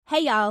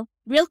Hey y'all,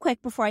 real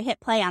quick before I hit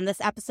play on this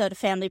episode of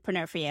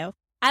Familypreneur for you,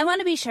 I want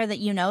to be sure that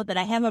you know that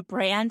I have a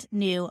brand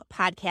new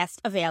podcast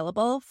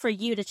available for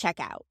you to check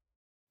out.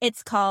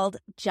 It's called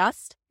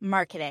Just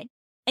Marketing,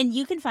 and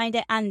you can find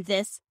it on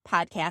this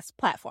podcast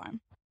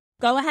platform.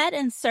 Go ahead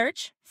and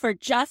search for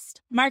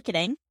Just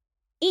Marketing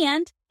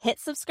and hit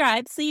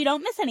subscribe so you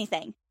don't miss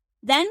anything.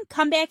 Then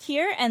come back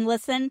here and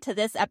listen to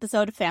this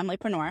episode of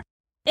Familypreneur.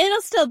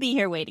 It'll still be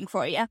here waiting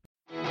for you.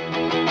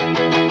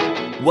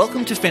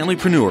 Welcome to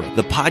Familypreneur,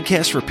 the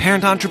podcast for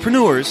parent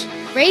entrepreneurs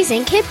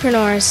raising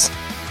kidpreneurs.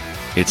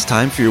 It's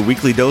time for your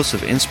weekly dose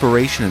of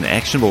inspiration and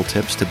actionable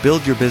tips to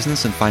build your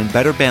business and find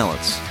better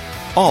balance,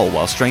 all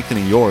while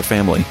strengthening your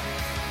family.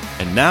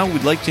 And now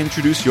we'd like to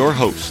introduce your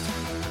host.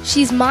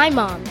 She's my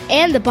mom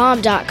and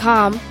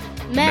thebomb.com,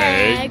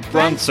 Meg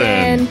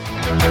Brunson.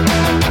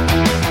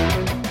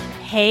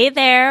 Hey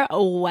there,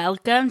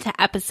 welcome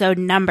to episode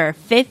number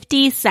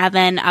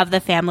 57 of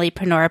the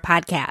Familypreneur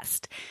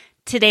podcast.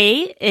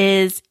 Today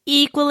is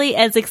equally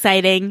as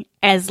exciting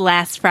as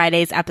last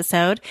Friday's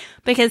episode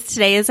because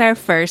today is our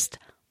first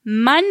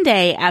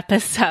Monday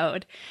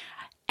episode.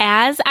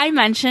 As I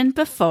mentioned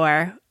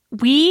before,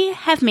 we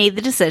have made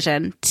the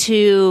decision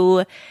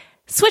to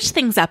switch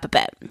things up a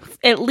bit,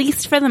 at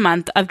least for the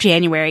month of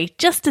January,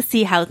 just to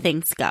see how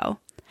things go.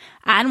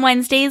 On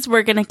Wednesdays,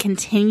 we're going to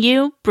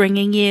continue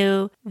bringing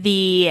you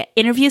the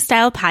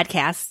interview-style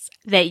podcasts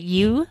that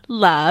you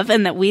love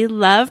and that we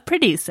love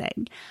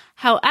producing.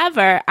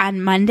 However,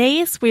 on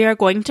Mondays, we are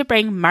going to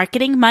bring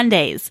Marketing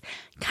Mondays,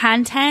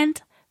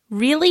 content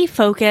really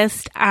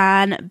focused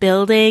on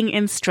building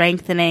and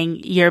strengthening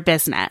your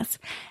business.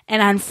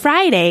 And on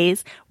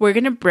Fridays, we're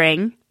going to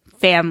bring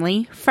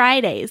Family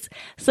Fridays.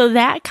 So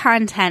that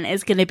content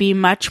is going to be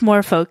much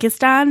more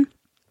focused on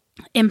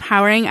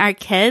empowering our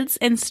kids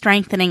and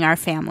strengthening our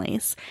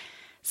families.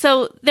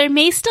 So there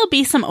may still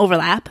be some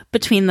overlap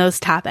between those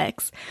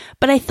topics,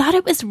 but I thought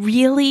it was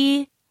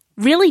really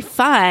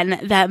fun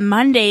that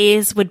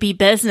Mondays would be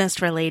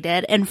business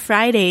related and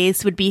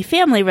Fridays would be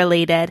family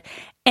related.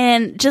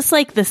 And just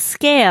like the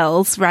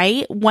scales,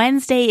 right?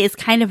 Wednesday is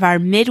kind of our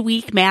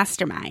midweek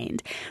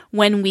mastermind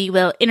when we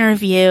will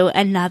interview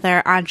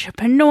another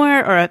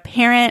entrepreneur or a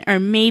parent or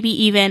maybe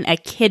even a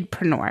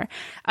kidpreneur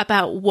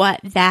about what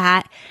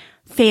that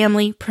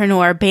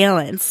familypreneur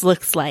balance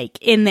looks like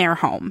in their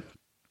home.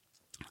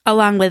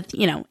 Along with,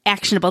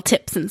 actionable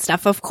tips and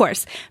stuff, of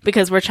course,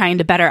 because we're trying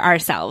to better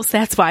ourselves.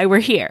 That's why we're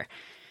here.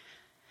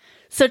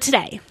 So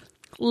today,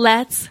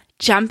 let's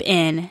jump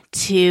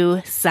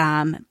into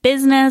some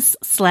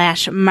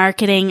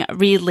business/marketing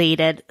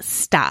related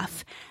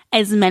stuff.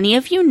 As many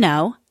of you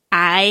know,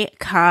 I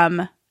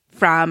come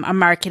from a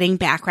marketing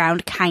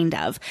background, kind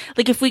of.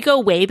 Like if we go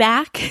way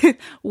back,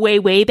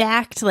 way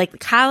back to like the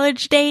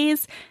college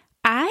days,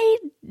 I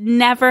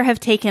never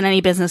have taken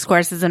any business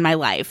courses in my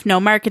life.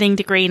 No marketing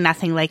degree,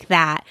 nothing like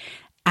that.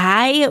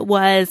 I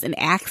was an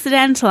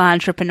accidental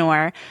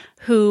entrepreneur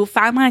who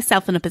found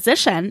myself in a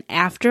position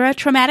after a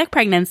traumatic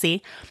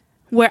pregnancy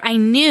where I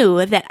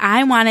knew that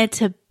I wanted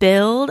to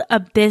build a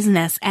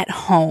business at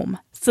home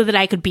so that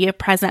I could be a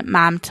present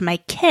mom to my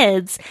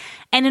kids.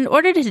 And in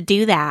order to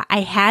do that, I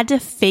had to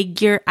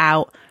figure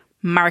out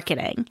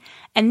marketing.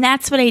 And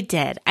that's what I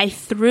did. I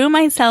threw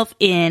myself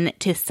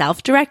into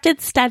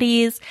self-directed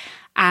studies.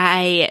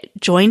 I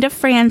joined a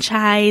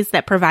franchise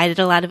that provided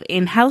a lot of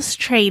in-house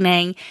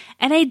training,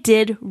 and I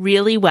did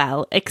really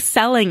well,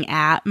 excelling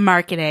at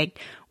marketing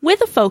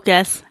with a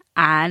focus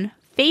on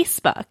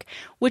Facebook,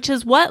 which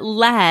is what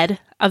led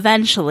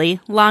eventually,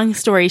 long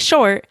story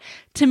short,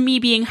 to me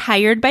being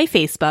hired by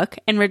Facebook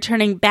and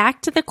returning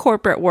back to the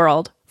corporate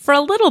world for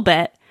a little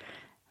bit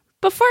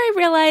before I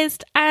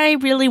realized I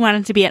really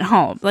wanted to be at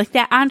home. Like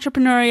that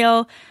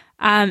entrepreneurial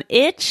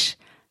itch,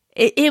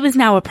 it was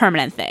now a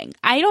permanent thing.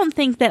 I don't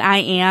think that I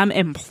am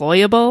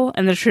employable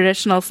in the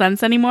traditional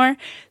sense anymore,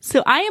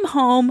 so I am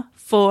home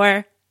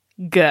for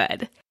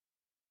good.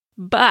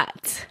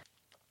 But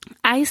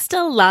I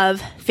still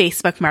love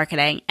Facebook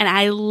marketing, and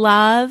I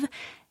love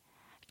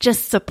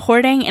just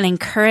supporting and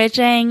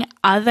encouraging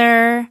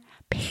other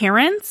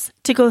parents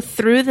to go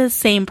through the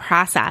same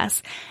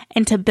process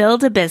and to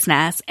build a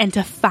business and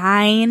to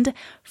find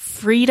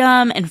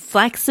freedom and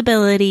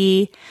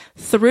flexibility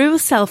through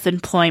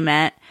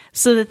self-employment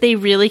so that they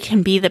really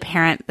can be the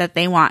parent that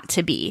they want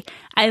to be.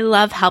 I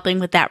love helping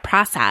with that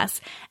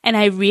process. And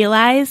I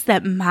realize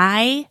that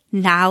my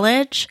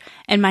knowledge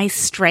and my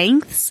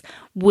strengths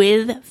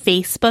with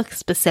Facebook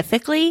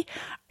specifically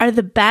are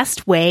the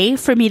best way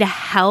for me to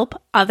help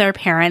other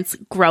parents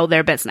grow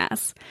their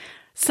business.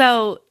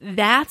 So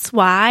that's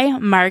why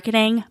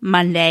Marketing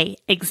Monday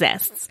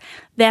exists.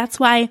 That's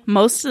why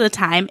most of the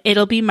time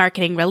it'll be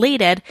marketing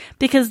related,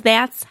 because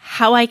that's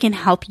how I can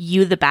help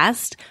you the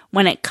best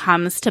when it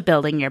comes to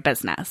building your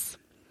business.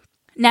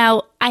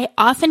 Now, I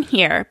often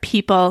hear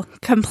people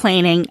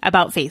complaining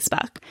about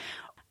Facebook,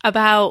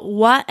 about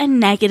what a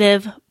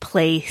negative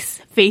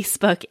place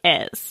Facebook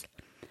is.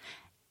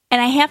 And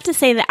I have to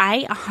say that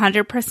I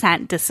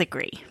 100%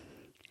 disagree.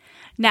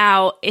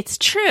 Now, it's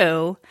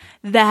true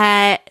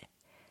that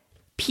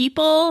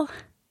people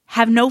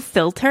have no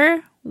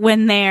filter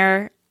when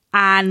they're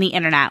on the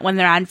internet, when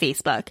they're on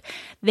Facebook.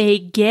 They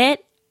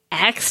get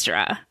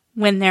extra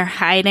when they're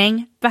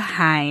hiding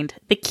behind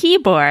the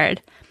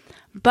keyboard.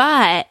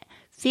 But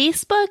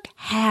Facebook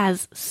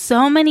has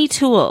so many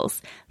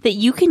tools that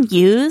you can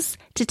use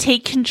to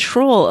take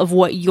control of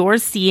what you're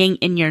seeing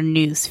in your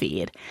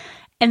newsfeed.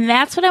 And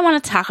that's what I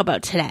want to talk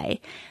about today.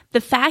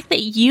 The fact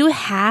that you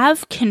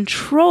have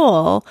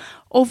control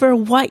over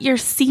what you're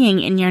seeing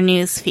in your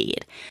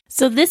newsfeed.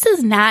 So this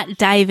is not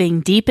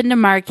diving deep into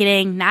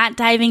marketing, not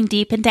diving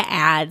deep into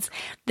ads.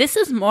 This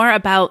is more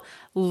about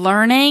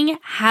learning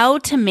how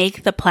to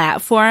make the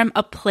platform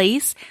a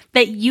place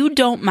that you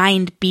don't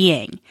mind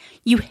being.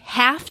 You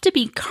have to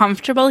be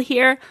comfortable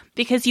here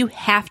because you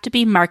have to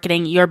be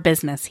marketing your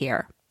business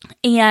here.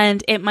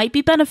 And it might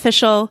be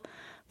beneficial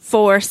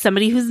for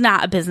somebody who's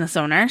not a business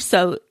owner.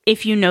 So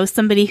if you know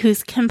somebody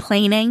who's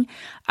complaining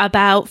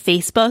about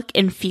Facebook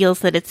and feels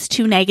that it's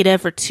too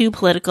negative or too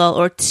political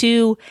or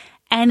too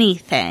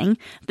anything,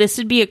 this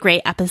would be a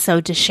great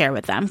episode to share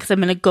with them because I'm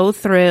going to go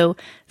through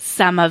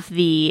some of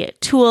the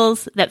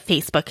tools that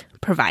Facebook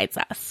provides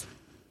us.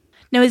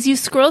 Now, as you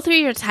scroll through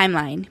your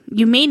timeline,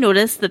 you may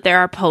notice that there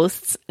are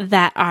posts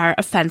that are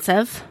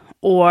offensive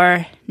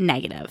or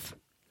negative.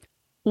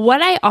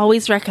 What I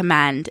always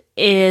recommend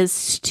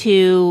is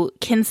to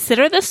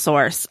consider the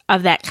source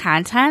of that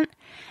content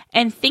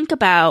and think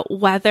about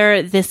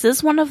whether this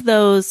is one of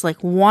those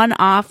like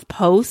one-off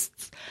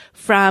posts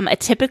from a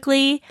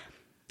typically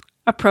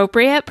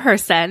appropriate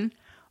person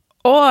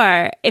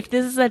or if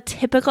this is a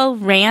typical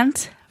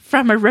rant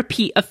from a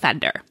repeat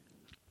offender.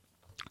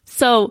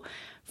 So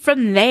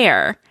from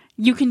there,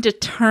 you can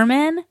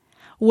determine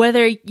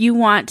whether you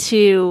want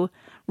to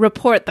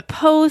report the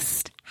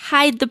post,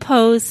 hide the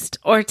post,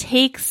 or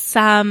take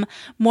some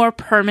more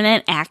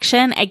permanent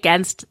action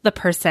against the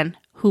person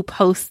who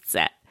posts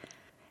it.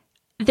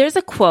 There's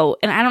a quote,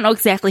 and I don't know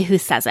exactly who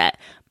says it,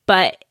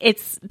 but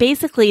it's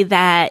basically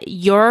that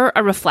you're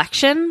a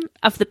reflection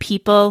of the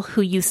people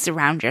who you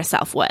surround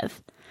yourself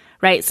with,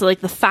 right? So like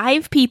the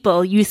 5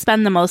 people you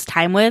spend the most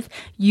time with,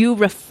 you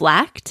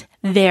reflect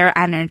their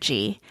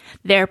energy,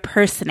 their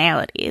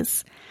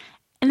personalities.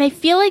 And I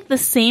feel like the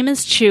same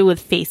is true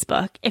with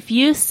Facebook. If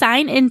you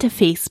sign into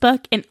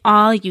Facebook and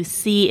all you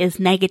see is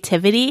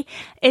negativity,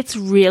 it's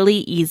really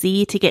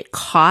easy to get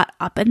caught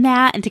up in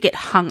that and to get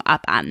hung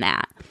up on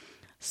that.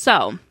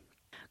 So,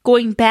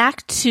 going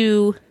back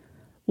to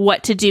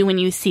what to do when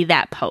you see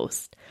that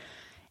post.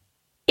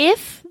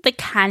 If the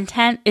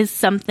content is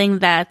something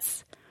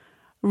that's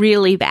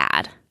really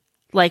bad,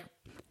 like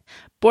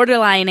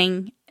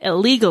borderlining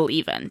illegal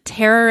even,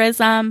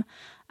 terrorism,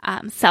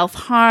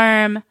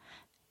 self-harm,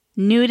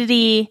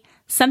 nudity,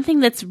 something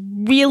that's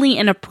really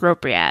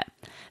inappropriate,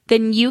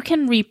 then you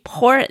can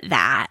report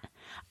that.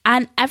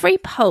 On every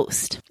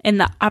post in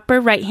the upper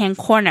right-hand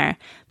corner,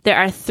 there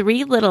are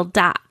 3 little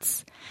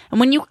dots. And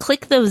when you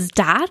click those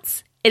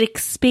dots, it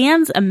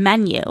expands a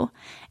menu.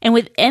 And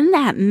within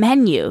that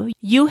menu,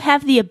 you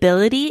have the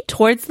ability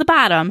towards the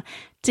bottom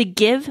to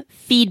give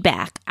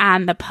feedback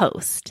on the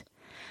post.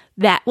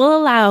 That will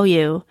allow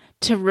you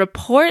to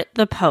report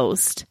the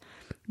post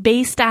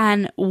based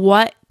on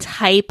what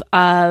type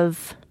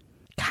of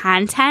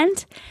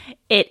content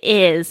it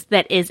is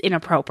that is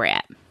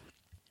inappropriate.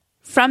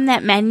 From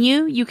that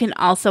menu, you can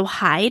also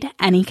hide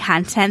any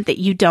content that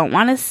you don't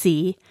want to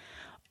see,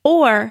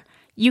 or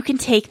you can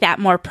take that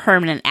more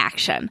permanent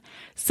action.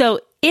 So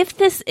if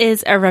this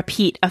is a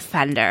repeat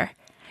offender,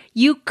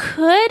 you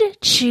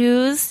could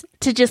choose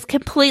to just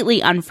completely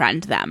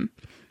unfriend them.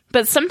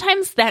 But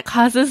sometimes that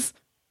causes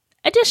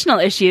additional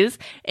issues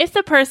if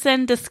the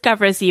person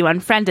discovers you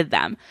unfriended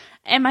them.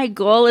 And my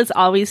goal is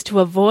always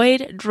to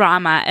avoid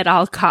drama at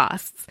all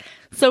costs.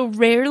 So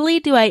rarely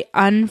do I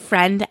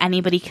unfriend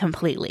anybody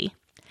completely.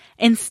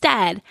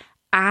 Instead,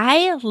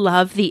 I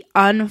love the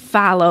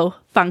unfollow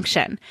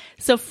function.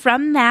 So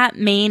from that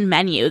main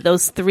menu,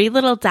 those 3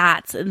 little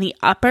dots in the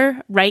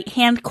upper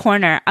right-hand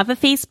corner of a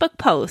Facebook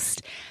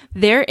post,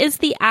 there is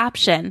the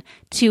option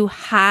to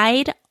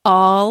hide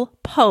all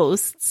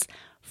posts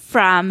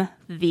from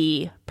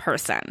the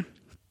person.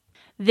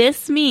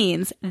 This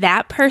means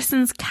that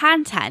person's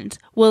content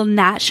will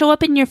not show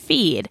up in your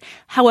feed.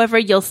 However,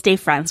 you'll stay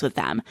friends with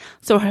them.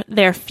 So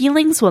their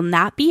feelings will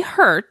not be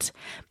hurt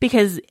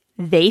because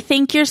they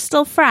think you're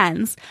still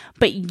friends,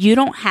 but you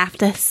don't have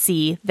to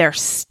see their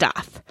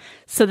stuff.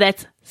 So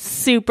that's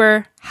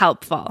super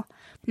helpful.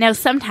 Now,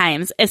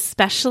 sometimes,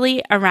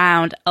 especially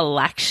around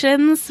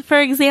elections, for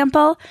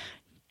example,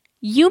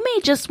 you may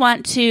just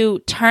want to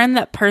turn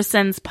that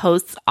person's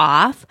posts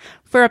off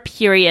for a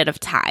period of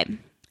time,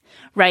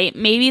 right?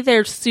 Maybe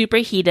they're super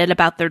heated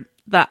about the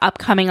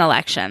upcoming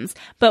elections,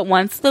 but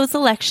once those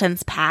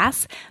elections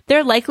pass,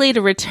 they're likely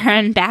to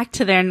return back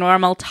to their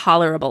normal,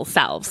 tolerable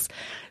selves.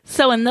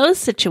 So in those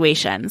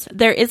situations,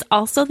 there is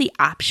also the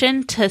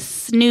option to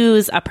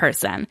snooze a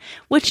person,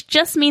 which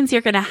just means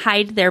you're going to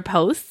hide their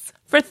posts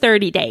for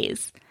 30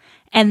 days.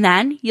 And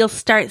then you'll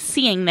start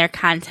seeing their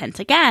content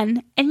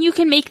again, and you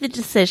can make the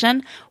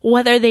decision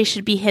whether they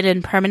should be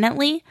hidden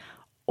permanently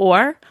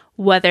or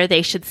whether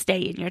they should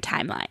stay in your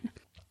timeline.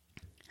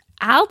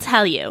 I'll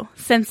tell you,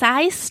 since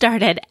I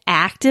started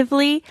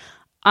actively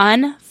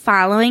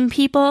unfollowing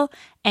people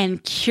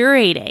and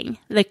curating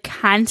the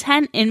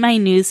content in my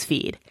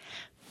newsfeed,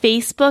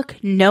 Facebook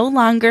no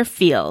longer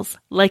feels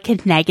like a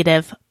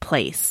negative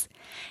place.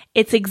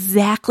 It's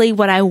exactly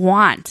what I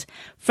want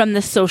from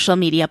the social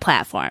media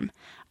platform.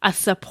 A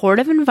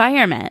supportive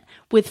environment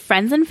with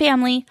friends and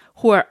family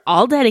who are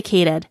all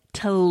dedicated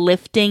to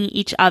lifting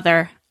each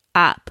other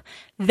up.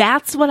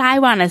 That's what I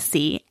want to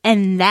see,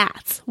 and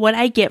that's what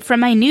I get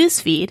from my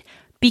newsfeed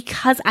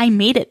because I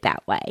made it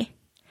that way.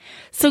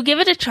 So give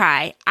it a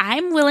try.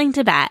 I'm willing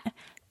to bet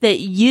that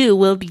you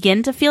will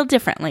begin to feel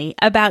differently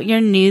about your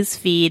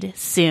newsfeed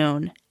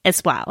soon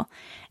as well.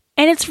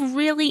 And it's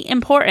really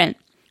important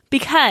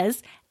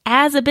because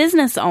as a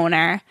business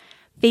owner,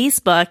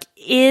 Facebook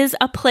is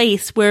a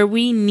place where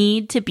we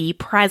need to be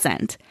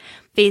present.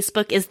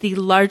 Facebook is the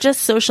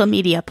largest social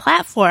media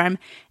platform,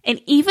 and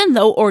even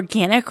though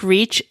organic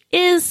reach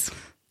is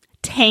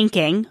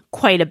tanking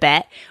quite a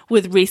bit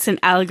with recent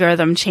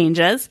algorithm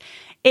changes,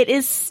 it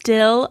is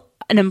still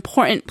an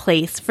important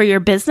place for your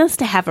business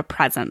to have a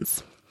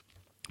presence.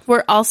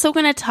 We're also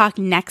going to talk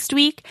next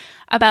week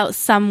about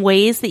some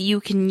ways that you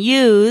can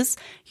use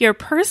your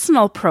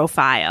personal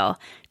profile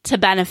to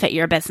benefit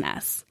your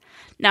business.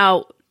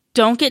 Now,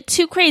 don't get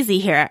too crazy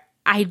here.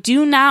 I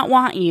do not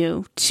want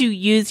you to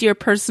use your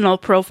personal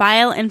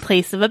profile in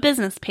place of a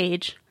business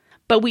page,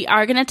 but we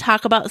are going to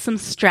talk about some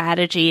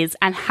strategies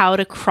on how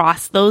to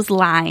cross those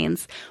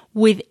lines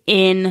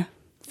within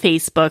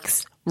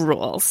Facebook's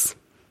rules.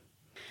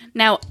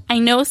 Now, I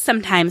know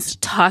sometimes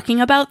talking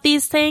about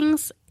these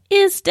things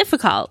is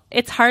difficult.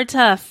 It's hard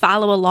to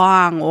follow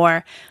along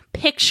or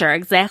picture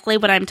exactly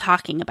what I'm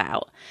talking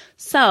about.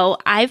 So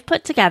I've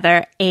put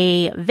together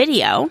a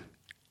video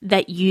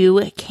that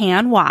you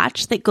can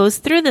watch that goes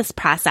through this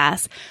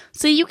process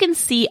so you can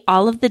see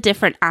all of the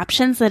different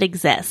options that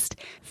exist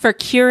for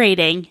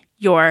curating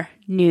your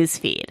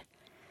newsfeed.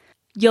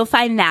 You'll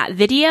find that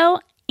video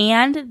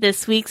and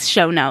this week's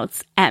show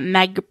notes at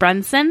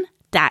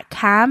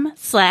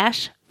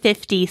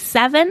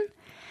megbrunson.com/57.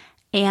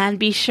 And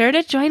be sure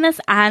to join us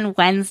on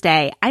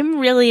Wednesday. I'm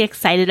really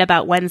excited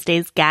about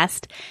Wednesday's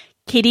guest,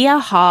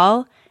 Kidia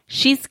Hall.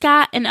 She's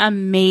got an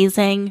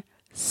amazing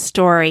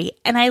story,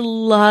 and I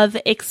love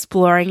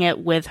exploring it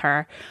with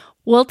her.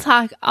 We'll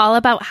talk all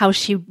about how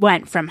she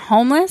went from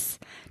homeless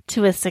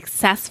to a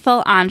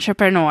successful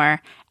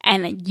entrepreneur,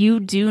 and you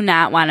do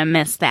not want to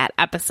miss that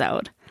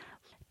episode.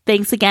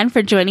 Thanks again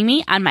for joining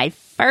me on my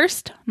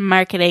first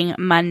Marketing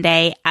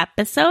Monday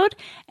episode.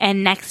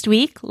 And next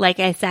week, like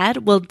I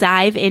said, we'll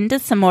dive into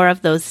some more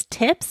of those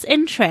tips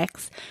and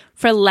tricks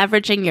for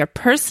leveraging your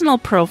personal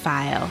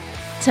profile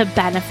to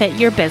benefit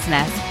your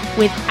business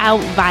without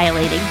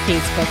violating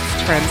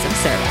Facebook's terms of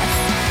service.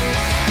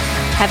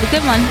 Have a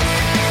good one.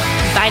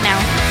 Bye now.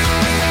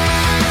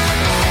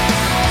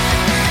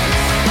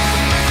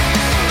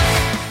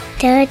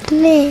 Don't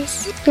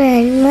miss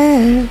my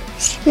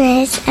mom's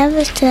next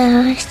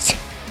episode.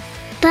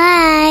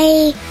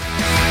 Bye.